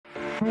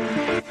Hey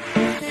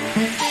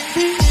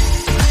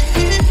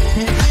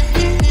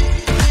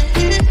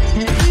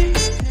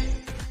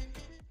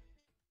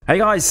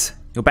guys,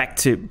 you're back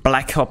to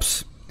Black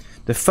Ops,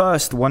 the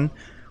first one.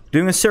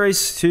 Doing a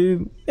series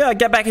to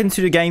get back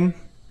into the game.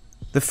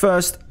 The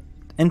first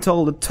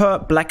until the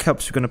third Black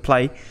Ops we're gonna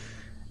play,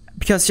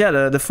 because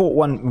the fourth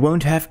one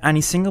won't have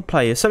any single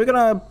players. So we're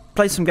gonna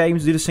play some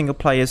games, do the single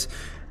players,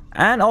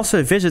 and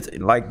also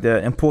visit like the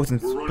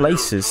important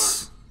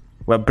places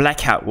where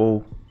Blackout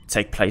will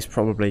take place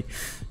probably.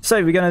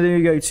 So we're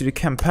gonna go to the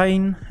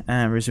campaign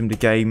and resume the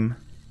game.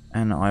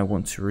 And I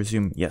want to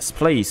resume. Yes,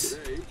 please.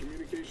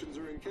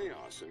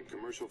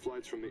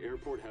 Flights from the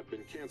airport have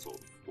been canceled.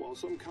 While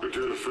some the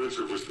dead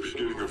offensive was the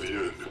beginning of the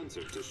end,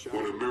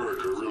 when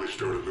America really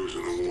started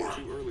losing the war.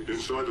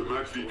 Inside the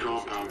MACV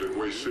compound in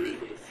Way City,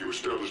 you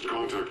established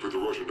contact with the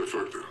Russian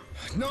defector.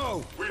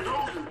 No! We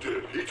know you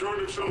did. He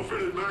turned himself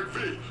in at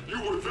MACV.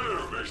 You were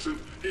there, Mason.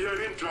 He had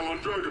intel on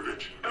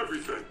Dragovich.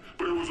 Everything.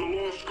 But it was a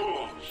lost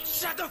cause.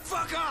 Shut the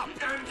fuck up!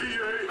 The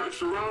NVA had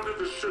surrounded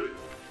the city.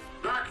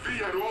 MACV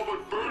had all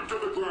but burned to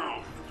the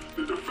ground.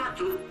 The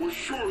defector was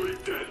surely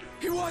dead.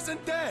 He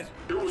wasn't dead!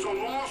 It was a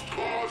lost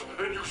cause,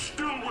 and you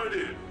still went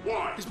in.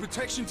 Why? His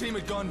protection team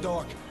had gone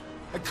dark.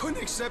 I couldn't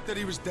accept that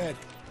he was dead.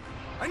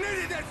 I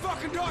needed that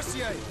fucking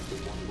dossier!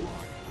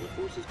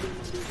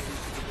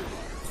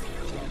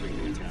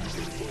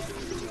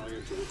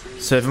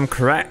 So if I'm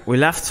correct, we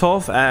left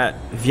off at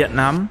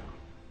Vietnam,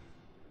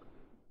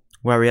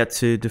 where we had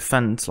to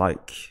defend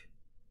like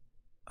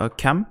a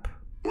camp.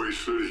 Way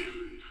City.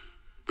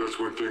 That's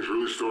when things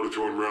really started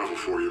to unravel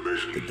for you,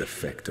 Mason. The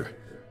defector.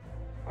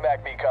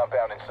 MACV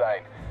compound in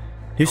sight.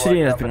 New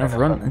City has been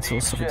overrun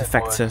until Soviet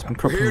defector has been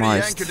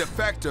compromised. We're here to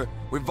yank a defector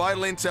with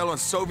vital intel on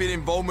Soviet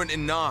involvement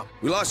in Nam.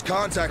 We lost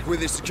contact with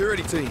his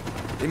security team.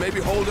 He may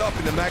be holed up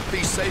in the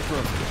MACV safe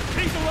room.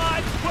 He's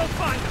alive. We'll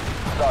find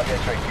him. Dog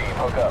X-ray team,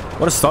 hook up.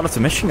 What a start of the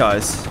mission,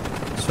 guys!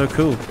 So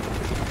cool.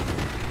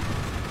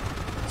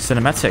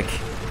 Cinematic.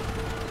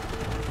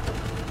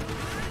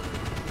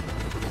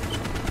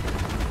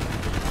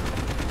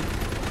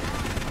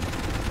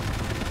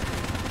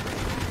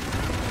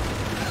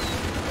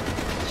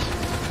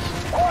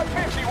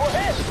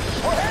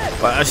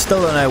 But I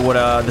still don't know what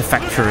a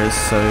defector is,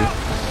 so...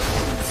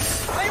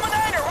 We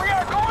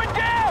are going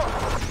down!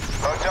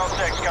 Hotel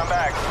 6, come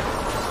back.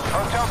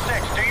 Hotel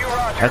 6, do you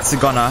roger? That's the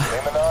gunner.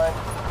 Lima 9,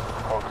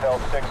 Hotel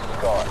 6 is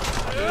gone.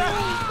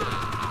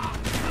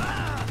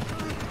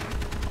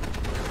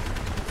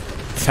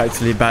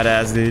 Totally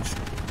badass, dude.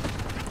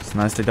 It's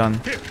nicely done.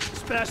 Here,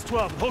 Spass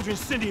 12, hold your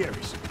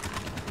incendiaries.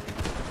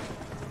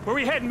 Where are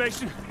we heading,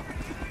 Mason?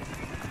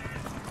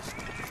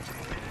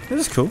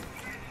 This is cool.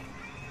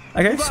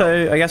 Okay,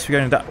 so I guess we're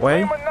going that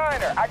way.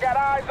 I got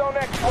eyes on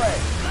X-ray.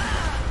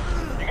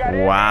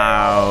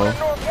 Wow.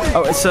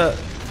 Oh, it's a...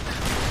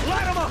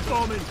 Light them up,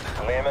 Bowman!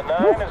 Lima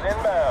 9 is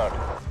inbound.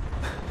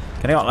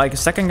 Can I get like a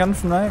second gun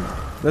from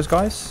those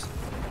guys?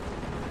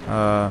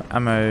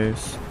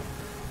 Ammos.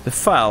 The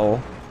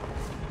file.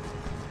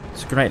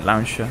 It's a grenade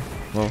launcher.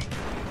 Well.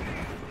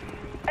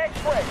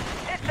 X-ray,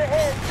 hit your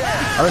head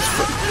down. Oh, it's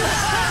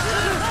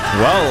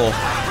well.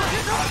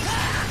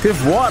 Could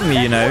have warned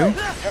me, you know.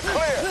 You're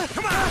clear.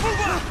 Come on,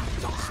 move up!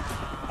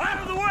 Out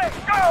of the way!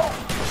 Go!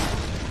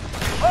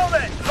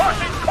 Bowman,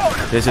 crossing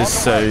corner. This is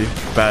so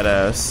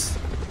badass.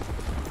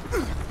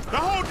 The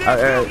whole damn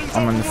building's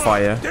I'm on the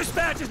fire.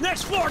 Dispatch is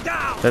next floor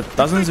down! That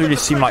doesn't really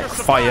seem like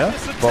fire,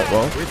 but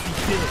well. If he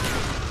did,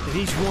 then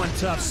he's one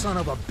tough son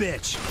of a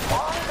bitch.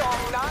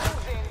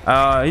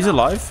 He's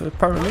alive,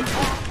 apparently.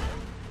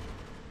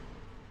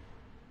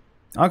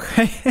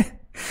 Okay.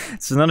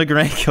 It's another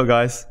grenade kill,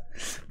 guys.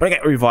 But I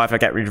get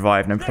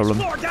revived, no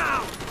problem.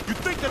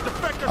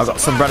 I've got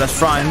some brothers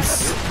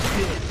friends.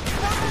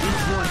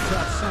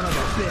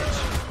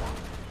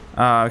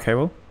 Okay,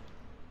 well.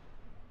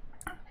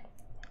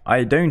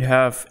 I don't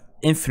have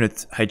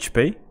infinite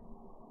HP.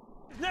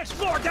 Next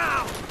floor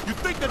down! You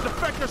think the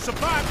defector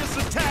survived this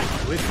attack?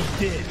 If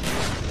he did,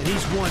 and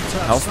he's one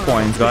tough Health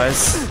points,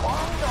 guys.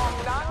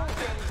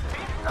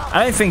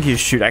 I don't think you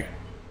shoot.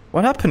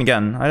 What happened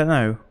again? I don't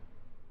know.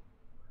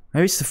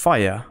 Maybe it's the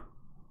fire.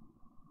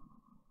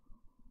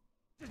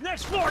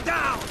 Next floor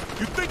down!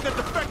 You think the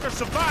defector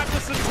survived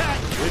this attack?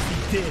 If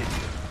he did,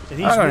 then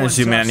he's I'm not gonna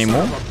zoom in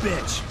anymore.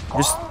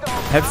 Just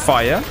have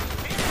fire.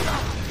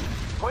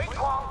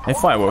 Hey,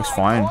 fire works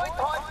fine.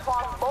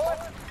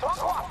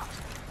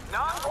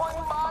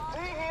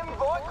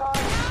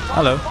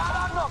 Hello.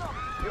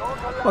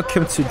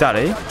 Welcome to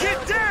Daddy.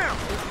 Get down!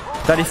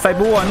 Daddy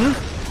Fable 1.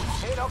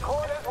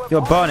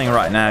 You're burning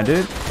right now,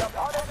 dude.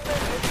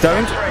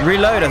 Don't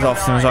reload as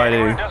often as I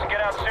do. Doesn't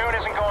get out soon,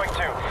 isn't going to.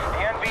 The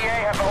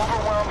NVA have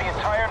overwhelmed the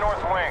entire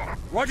north wing.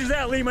 Roger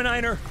that, Lima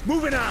Niner.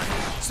 Moving on.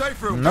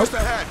 Safe room, Nope. just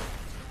ahead.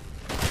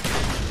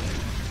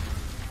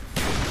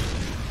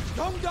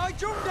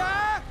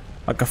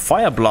 Like a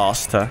fire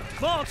blaster.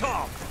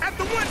 Molotov, at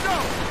the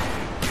window!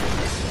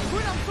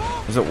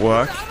 Does it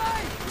work?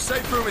 The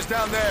safe room is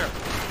down there.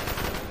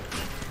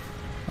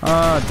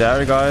 Ah,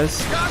 there,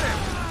 guys. Got him.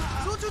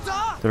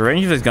 The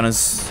range of this gun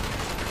is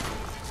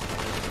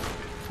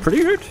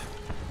pretty good.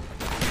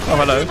 Oh,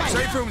 hello.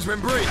 Safe room's been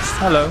breached.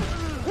 Hello.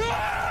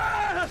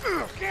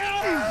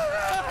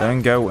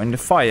 Don't go in the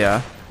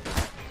fire.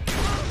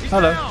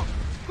 Hello.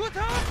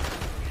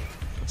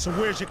 So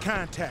where's your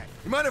contact?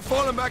 He might have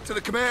fallen back to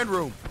the command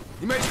room.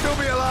 He may still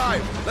be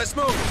alive. Let's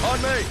move.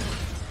 On me.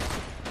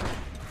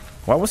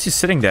 Why was he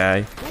sitting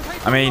there?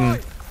 I mean,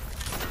 The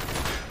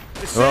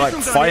there were like safe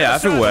room's on fire the other side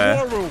of the everywhere.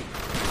 war room.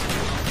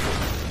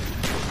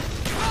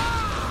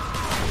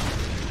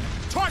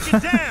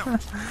 Target down.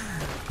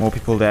 More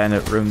people there in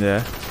the room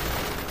there.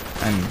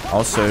 And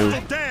also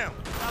Down.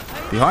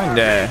 behind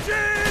there.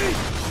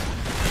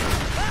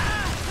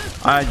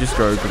 I just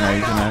throw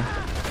grenades, you know.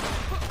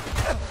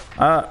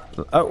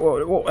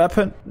 Oh, what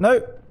happened?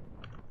 No.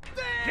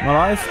 I'm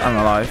alive? I'm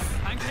alive.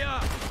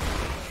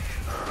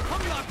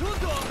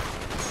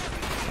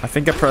 I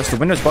think I pressed the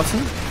Windows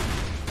button.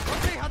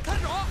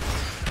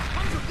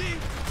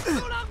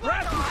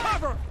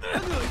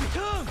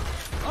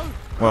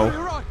 Well,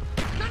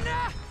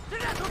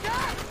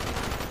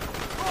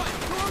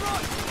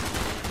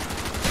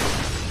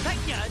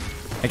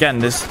 again,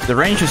 the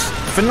range is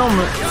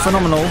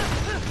phenomenal.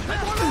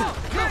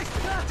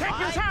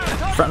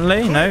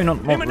 Friendly? No,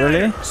 not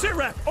really. Sit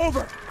rep,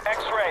 over.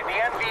 X-ray, the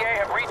NVA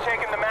have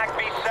retaken the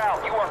MACV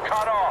South. You are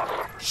cut off.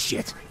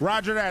 Shit.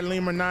 Roger that,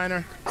 Lima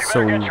Niner.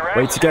 So,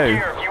 way to go.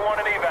 Here if you want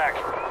an evac.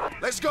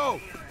 Let's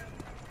go.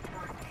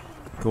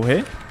 Go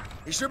here.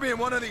 He should be in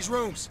one of these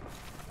rooms.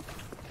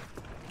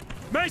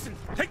 Mason,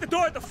 take the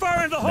door at the far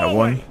end of the That hallway.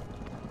 one.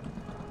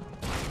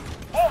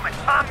 Holman,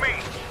 on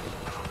me.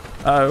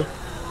 Oh.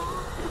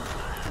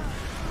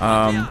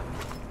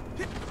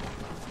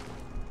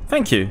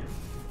 Thank you.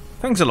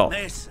 Thanks a lot.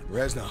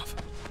 Reznov.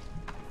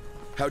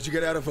 How'd you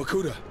get out of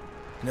Vorkuta?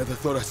 Never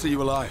thought I'd see you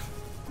alive.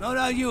 Not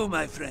are you,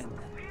 my friend.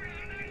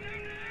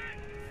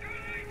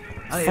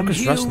 I fuck am is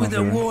here Reznov with a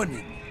doing?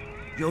 warning.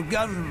 Your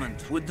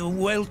government would do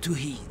well to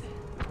heed.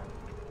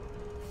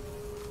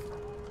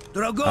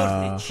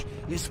 Dragovich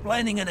is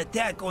planning an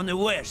attack on the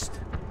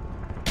west.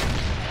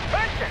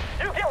 Benson,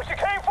 you get what you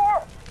came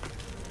for?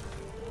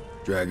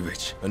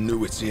 Dragovich, I knew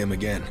we'd see him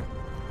again.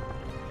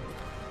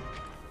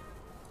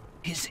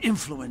 His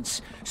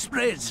influence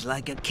spreads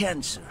like a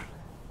cancer.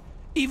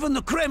 Even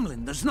the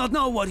Kremlin does not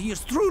know what he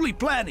is truly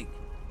planning.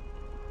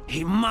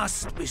 He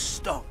must be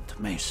stopped,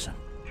 Mason.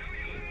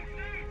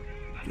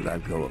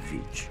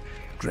 Dragovich,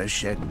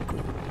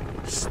 Kreshenko,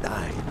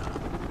 Steiner,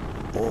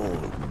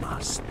 all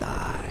must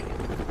die.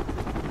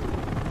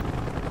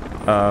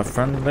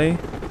 Friendly.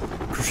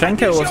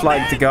 Krushenko was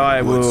like the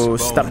guy who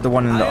stabbed the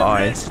one in the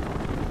eye.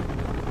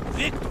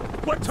 Victor,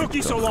 What took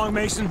you so long,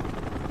 Mason?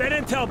 That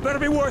intel better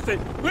be worth it.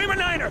 Lima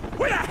Niner,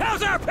 where the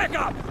hell's our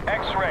pickup?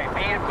 X-ray,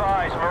 be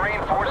advised.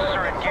 Marine forces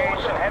are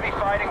engaged in heavy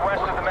fighting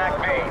west of the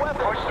MACV.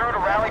 Push through to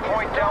Rally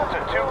Point Delta,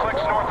 2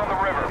 clicks north on the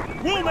river.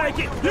 We'll make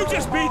it. You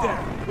just be there.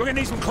 We're gonna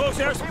need some close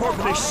air support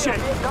for this shit.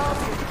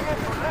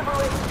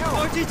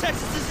 RG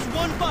Texas, this is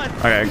 1-5.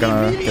 Okay,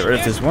 gonna get rid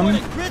of this one.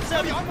 Grid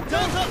 7,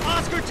 Delta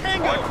Oscar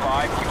Tango.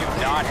 1-5, you do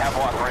not have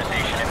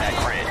authorization in that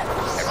grid.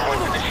 Everyone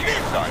to the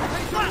shield, son.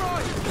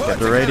 Get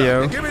the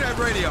radio. Give me that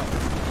radio.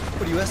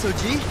 What are you,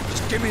 SOG?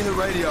 Just give me the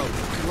radio.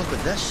 Good luck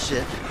with that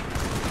shit.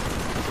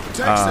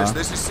 Texas,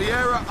 this is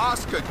Sierra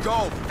Oscar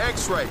Golf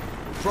X-ray.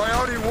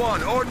 Priority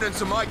 1,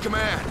 ordnance in my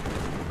command.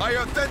 I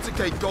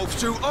authenticate Golf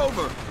 2,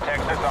 over.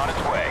 Texas on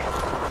its way.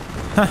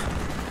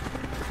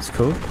 It's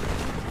cool.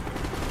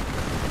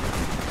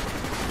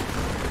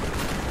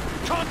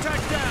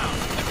 Contact down.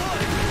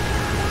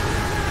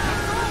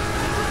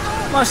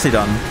 Nicely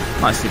done.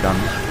 Nicely done.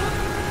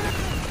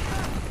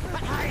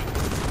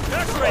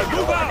 X-ray,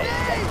 move out.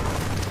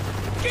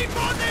 keep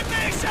on them,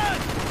 Mason!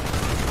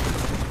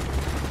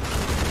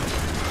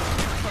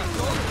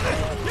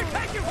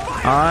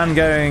 I'm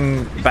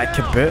going back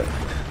a bit.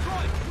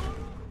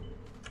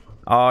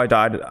 I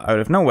died out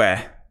of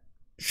nowhere.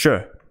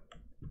 Sure.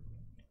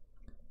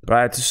 But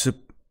I had to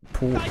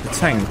support the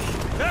tank.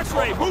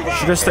 X-ray, move out.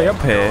 Should I stay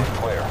up here?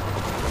 Clear.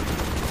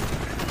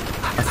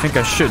 I think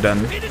I should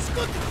then. It is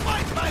good to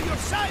fight by your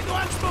side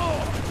once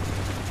more!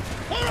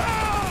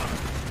 Hurrah!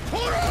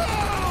 Hurrah!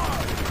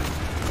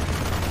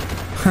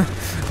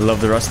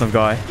 Love the Rusnov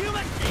guy.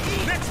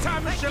 Next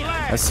time it's your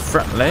last. That's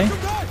friendly.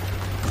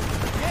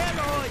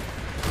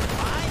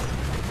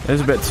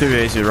 It's a bit too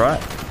easy, right?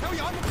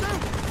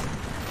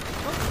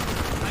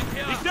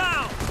 He's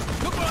down.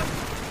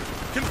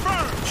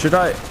 Confirmed. Should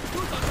I?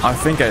 I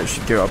think I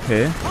should go up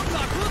here.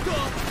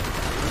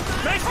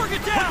 Make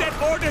target down. Put that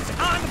ordnance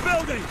on the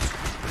buildings.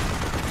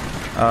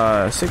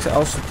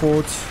 6L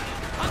support.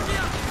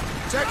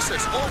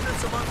 Texas,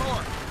 ordnance on my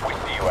mark. We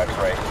see you,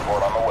 X-ray.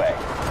 Support on the way.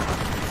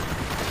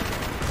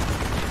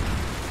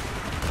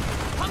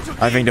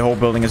 I think the whole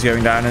building is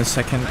going down in a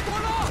second.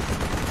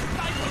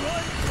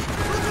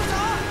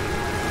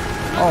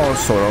 Oh,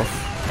 sort of.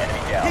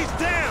 Enemy down. He's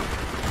down.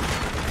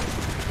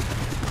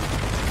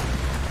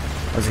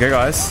 Let's go,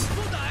 guys.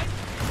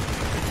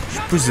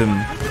 Push him.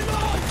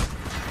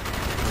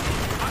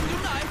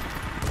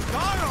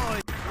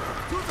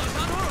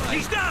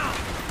 He's down.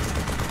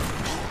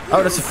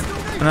 Oh, that's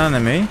an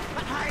enemy.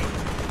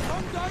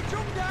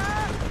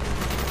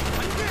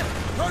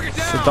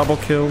 It's a double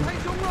kill.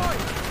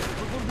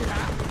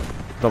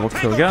 Double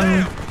kill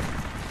again.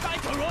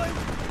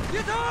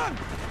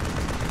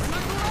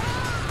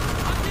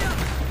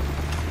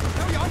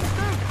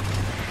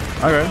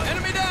 Okay.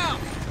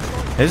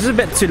 This is a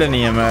bit too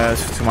linear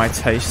to my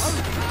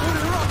taste.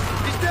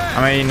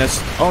 I mean,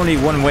 there's only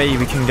one way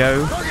we can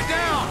go.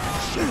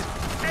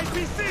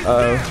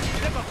 Uh-oh.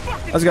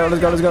 Let's go,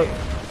 let's go, let's go.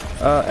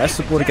 Air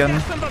support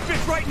again.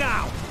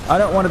 I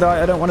don't want to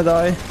die, I don't want to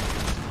die.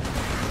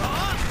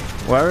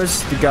 Where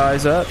is the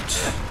guys at?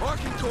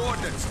 Marking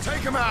coordinates.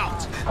 Take them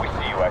out. We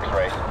see you,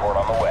 X-ray. Support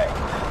on the way.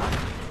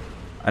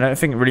 I don't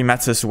think it really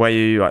matters where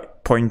you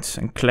like point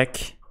and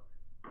click.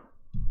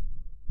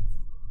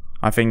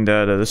 I think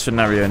the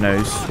scenario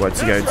knows where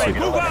to go to.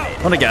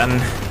 Not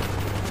again.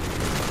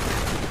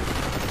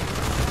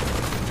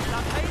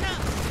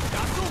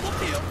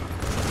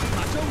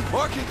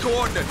 Marking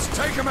coordinates.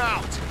 Take them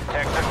out.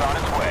 Texas on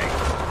its way.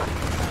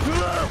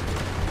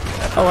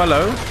 Oh,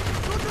 hello.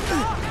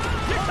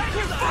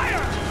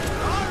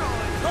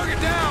 Target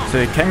down. So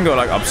you can go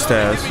like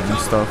upstairs and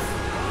stuff.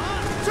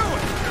 Do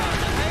it.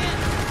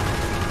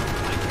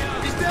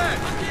 He's dead.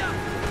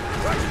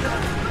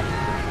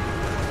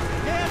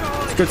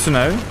 It's good to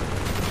know.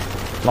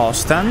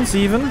 Last stands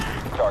even.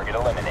 Target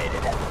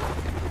eliminated.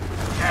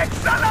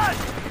 Excellent.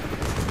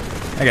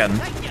 Again.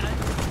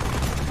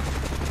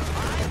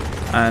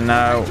 And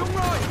now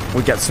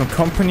we get some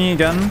company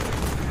again.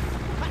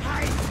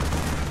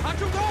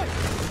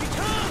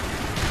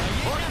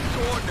 Marking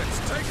coordinates.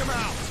 Take them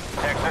out.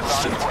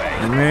 Texas on its way.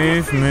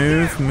 Move,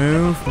 move,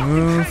 move,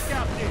 move.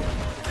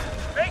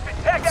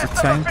 It's a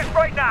tank.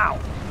 right now.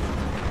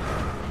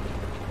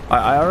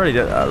 I already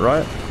did that,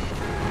 right?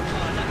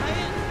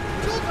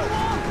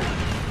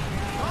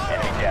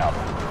 Enemy down.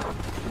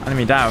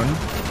 Enemy down.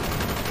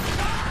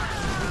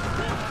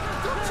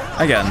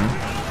 Again.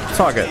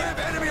 Target.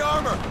 Enemy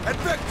armor at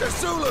Victor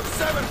Zulu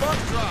 7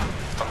 Foxtrot.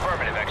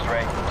 Affirmative,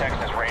 X-ray.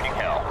 Texas raining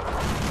hell.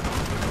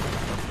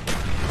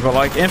 We've got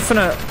like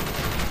infinite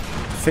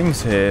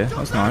things here.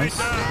 That's nice.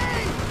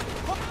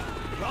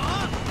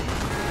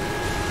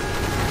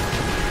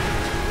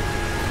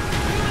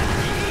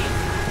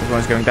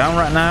 Everyone's going down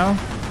right now.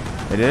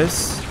 It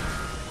is.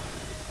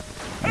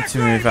 Need to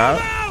move out.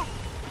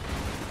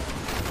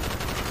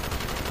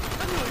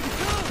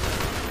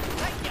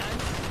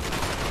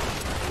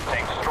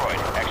 Tank destroyed.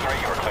 X-ray,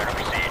 you are clear to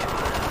proceed.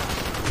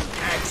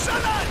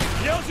 Excellent.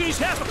 The LG's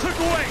half a click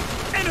away.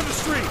 End of the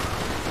street.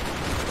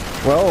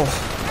 Well,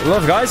 a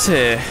lot of guys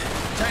here.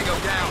 Tango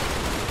down.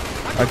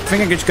 I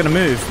think I'm just gonna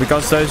move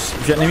because those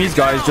Vietnamese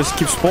guys just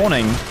keep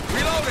spawning.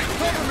 Reloading.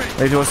 Cover me.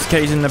 Maybe it was the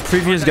case in the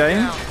previous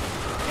game.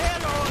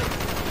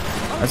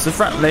 That's a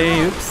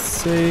friendly.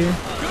 Oopsie.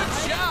 Good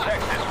shot.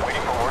 Texas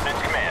waiting for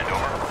ordnance command.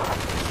 Over.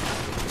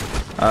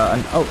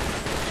 And oh.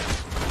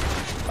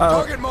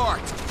 Target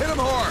marked. Hit him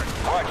hard.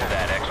 Roger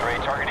that, X-ray.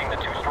 Targeting the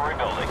two-story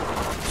building.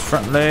 It's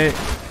friendly.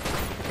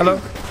 Hello.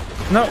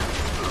 No.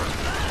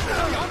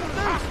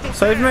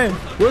 Save me.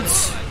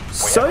 Woods.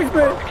 Save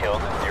me.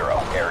 Kills at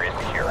 0. Area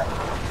secure.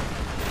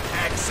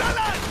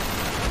 Excellent.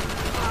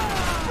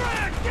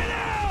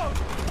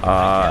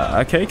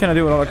 Okay, can I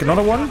do like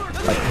another one?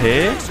 Like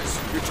here?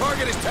 Your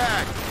target is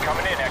tagged.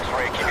 Coming in,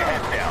 X-ray. Keep your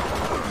heads down.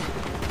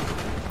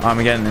 I'm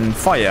again in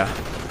fire.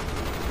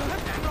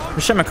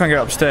 The shame I can't get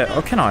upstairs.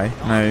 Oh, can I?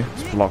 No,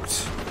 it's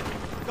blocked.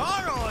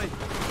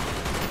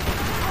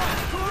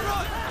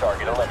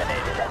 Target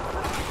eliminated.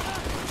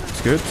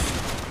 It's good.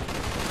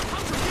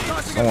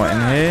 Someone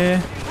in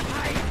here.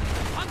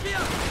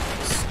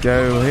 Let's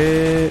go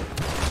here.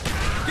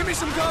 Give me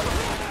some cover.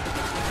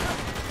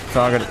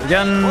 Target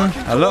again.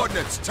 Marking Hello.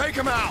 coordinates. Take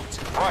him out.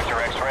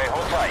 Roger, X-ray.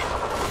 Hold tight.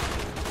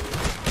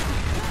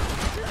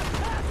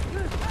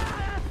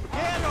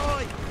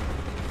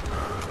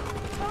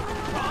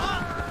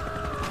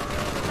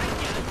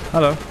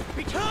 Hello.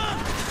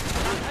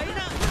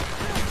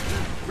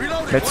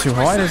 Reloading. Bit too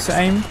high, this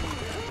aim.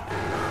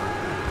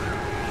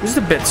 This is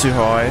a bit too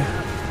high.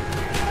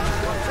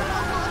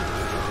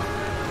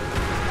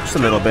 Just a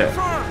little bit.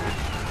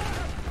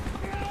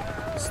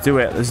 Let's do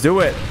it. Let's do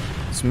it.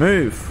 Let's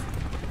move.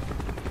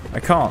 I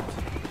can't.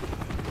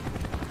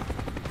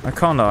 I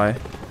can't I?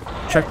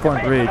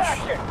 Checkpoint reach.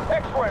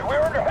 X-ray,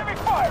 we're under heavy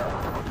fire.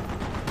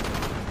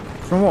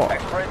 From what?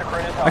 X-ray, the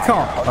grid is I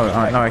can't. Oh,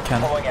 alright, now I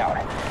can. Pulling out.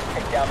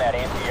 Take down that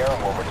anti-air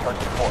and we'll return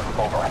support.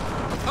 Over.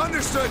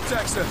 Understood,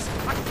 Texas.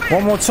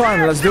 One more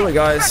time. Let's do it,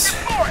 guys.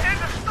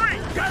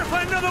 Gotta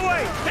find another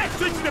way. That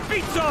street's in the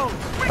beat zone.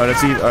 Oh,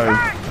 let's eat. Oh.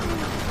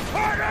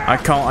 I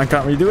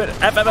can't really do it.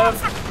 F.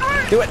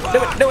 Do it.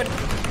 Do it. Do it.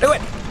 Do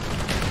it.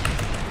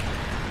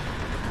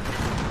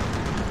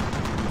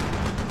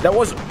 That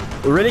was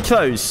really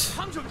close.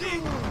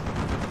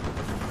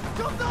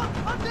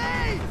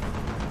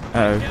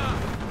 Oh.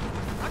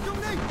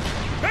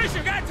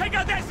 Mason, gotta take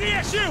out that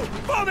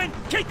ZSU. Bowman,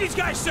 keep these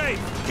guys safe.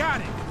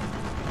 Got it.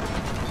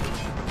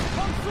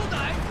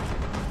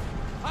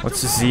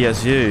 What's the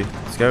ZSU?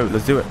 Let's go.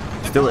 Let's do it.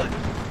 Let's do it.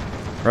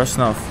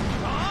 Rusnov.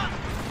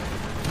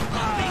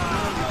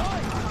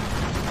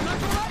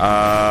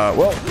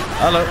 Well,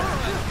 hello.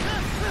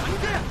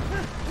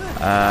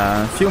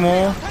 A few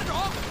more.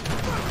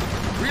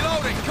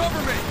 Reloading,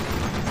 cover me.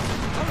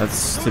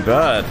 That's too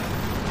bad.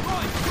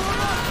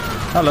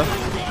 Hello.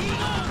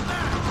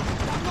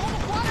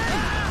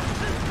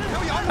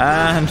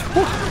 And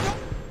whew,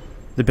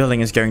 the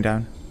building is going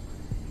down.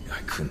 I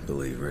couldn't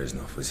believe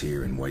Reznov was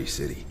here in Way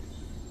City.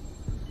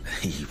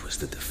 He was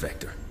the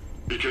defector.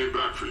 He came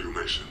back for you,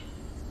 Mason.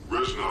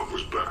 Reznov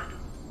was back.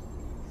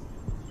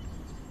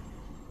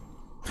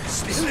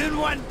 Still in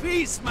one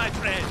piece, my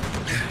friend.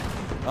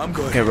 I'm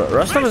good. Okay, but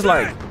Reznov is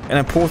like an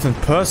important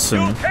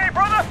person. You okay,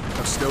 brother?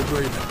 I'm still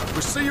breathing.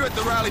 We'll see you at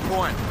the rally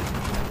point.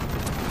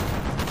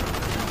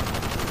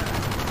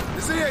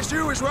 The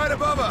ZSU is right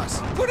above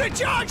us. Put a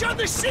charge on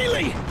the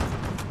ceiling!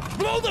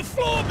 Blow the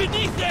floor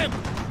beneath them!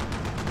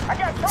 I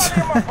got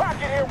Charlie in my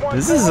pocket here. One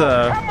This is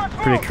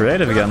pretty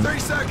creative again. 3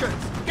 seconds.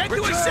 Get to a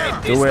Return.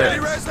 safe Do it. Ready,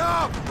 distance!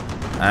 Reznov.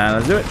 And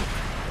let's do it.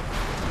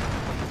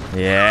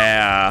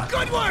 Yeah,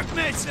 Good work,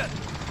 Mason!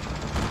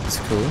 that's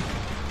cool.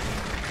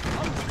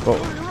 Well,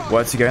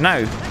 where to go now?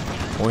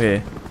 Or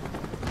here?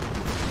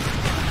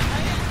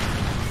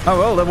 Oh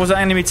well, there was an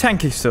enemy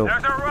tanky still.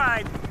 There's a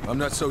ride. I'm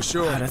not so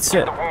sure. That's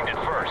Get it. the wounded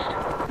first.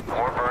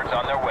 More birds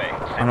on their way.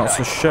 Sit I'm not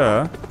so tight.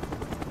 sure.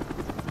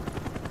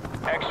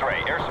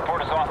 X-ray, air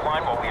support is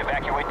offline while we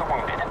evacuate the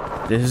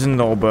wounded. This isn't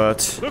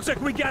Norbert. Looks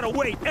like we gotta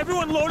wait.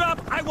 Everyone load up.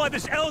 I want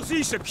this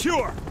LZ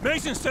secure.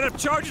 Mason set up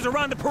charges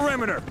around the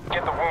perimeter.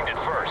 Get the wounded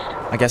first.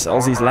 I guess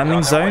LZ's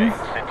landing zone, Sit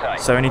tight.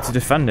 so I need to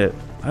defend it.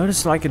 I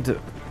just like a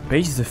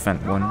base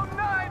defend one.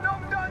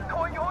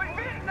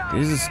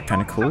 This is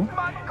kind of cool.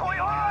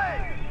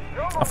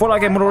 I thought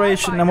like in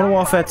Modern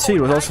Warfare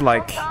 2 was also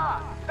like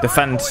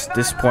defend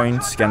this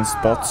point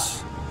against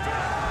bots.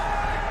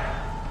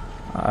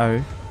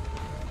 Uh-oh.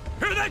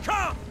 Here they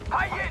come!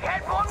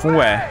 From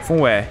where? From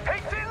where?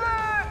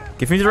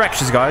 Give me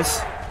directions,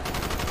 guys.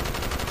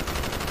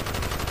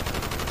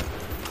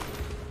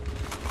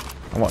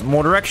 I want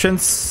more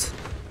directions.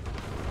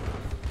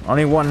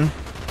 Only one.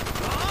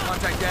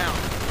 Contact down.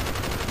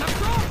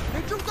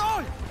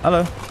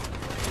 Hello.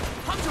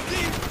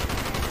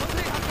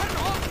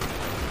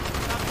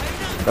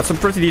 Got some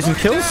pretty decent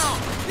kills.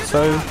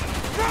 So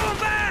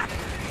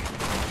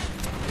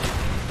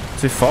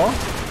too far?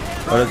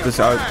 Oh,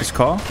 this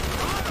car?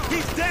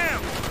 He's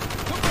down!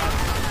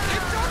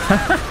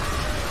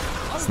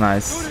 It's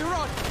nice.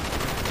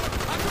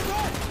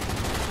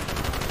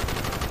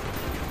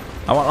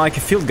 I want like a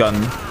field gun,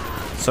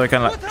 so I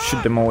can like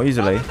shoot them more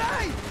easily.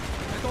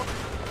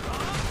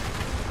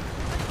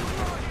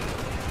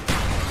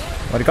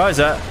 Where the guys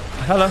at?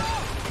 Hello.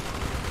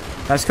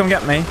 Guys, come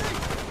get me.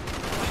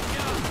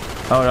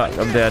 Oh, right,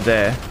 up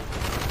there.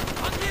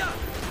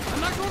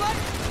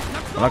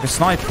 Like a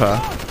sniper.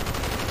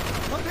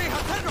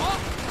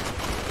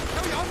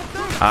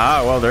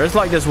 Ah, well, there is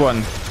like this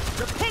one.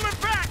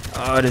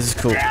 Oh, this is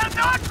cool.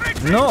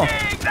 No.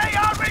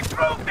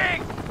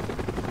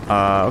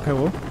 Okay,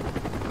 well.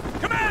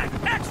 Come on!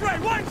 X-ray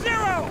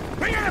 1-0!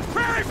 Bring in a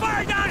prairie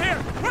fire down here!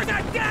 Where's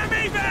that damn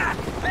evac?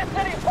 This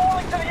city's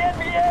falling to the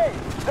NBA.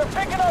 They're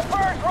picking up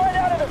birds right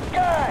out of the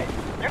sky.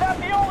 You're not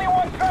the only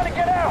ones trying to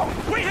get out.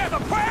 We have a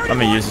priority. Let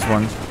me use this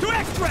one. To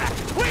extract!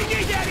 We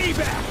need that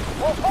evac!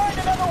 We'll find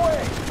another way.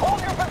 Hold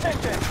your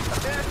position.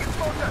 American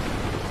soldiers,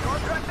 your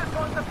practice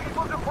on the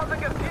people to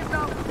propagate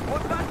Vietnam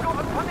will not go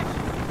unpunished.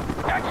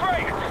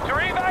 X-ray, your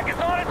evac is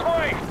on its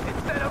way.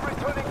 Instead of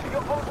returning to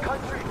your own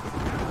country,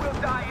 you will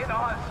die in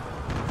ours.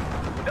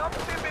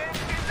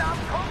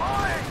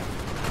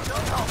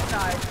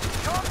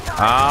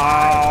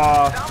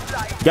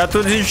 Ah! Get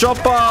to the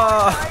chopper!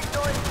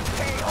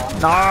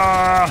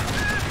 Nah!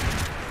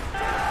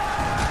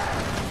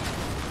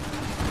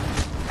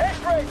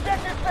 X-ray,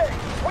 check your six.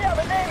 We have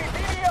a Navy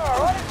BDR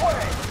on its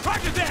way.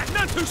 Roger that!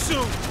 None too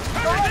soon!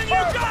 Everything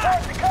you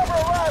got! To cover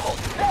arrival.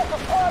 Delta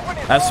squad when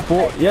it's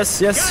Support. Yes,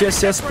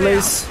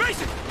 please.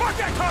 Mason, mark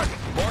that target!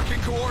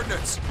 Marking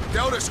coordinates.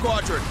 Delta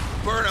Squadron.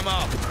 Burn them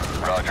up.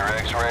 Roger,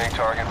 X-ray,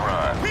 target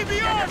run.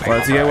 PBR!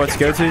 Where to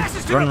go to?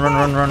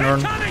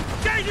 Run.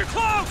 Danger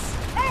close!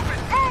 Move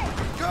it,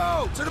 move!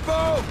 Go to the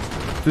boat.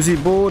 To the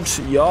board,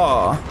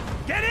 yeah.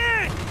 Get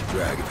in!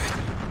 Dragovich.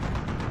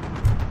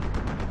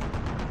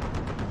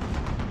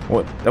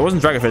 What? That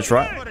wasn't Dragovich,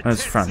 right?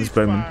 That's Francis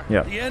Bowman.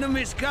 Yeah. The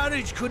enemy's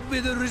courage could be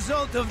the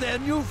result of their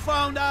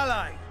newfound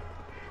ally.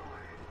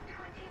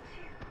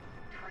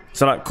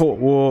 So like Cold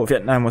War,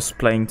 Vietnam was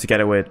playing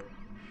together with,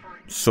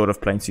 sort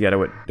of playing together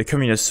with the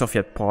Communist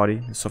Soviet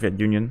Party, the Soviet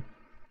Union.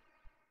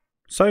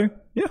 So,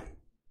 yeah.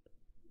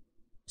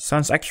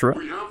 Sounds accurate.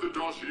 We have the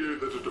dossier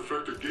that the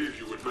defector gave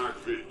you at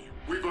MacV.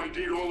 We've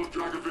ID'd all of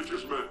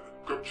Dragovich's men.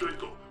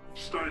 Kopchenko,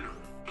 Steiner,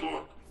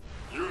 Clark.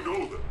 You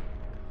know them.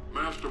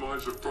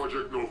 Masterminds of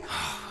Project Nova.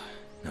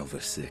 Nova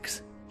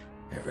 6.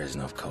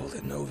 Reznov called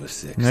it Nova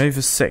 6.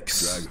 Nova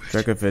 6.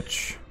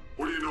 Dragovich.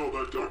 What do you know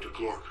about Dr.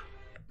 Clark?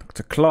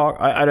 Dr. Clark?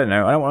 I don't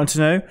know. I don't want to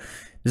know.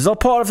 This is all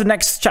part of the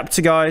next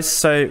chapter, guys.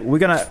 So we're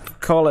gonna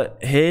call it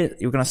here.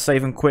 You're gonna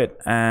save and quit,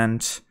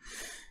 and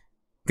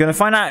gonna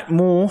find out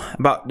more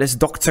about this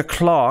Dr.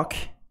 Clark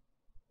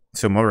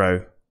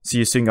tomorrow. See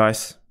you soon,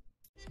 guys.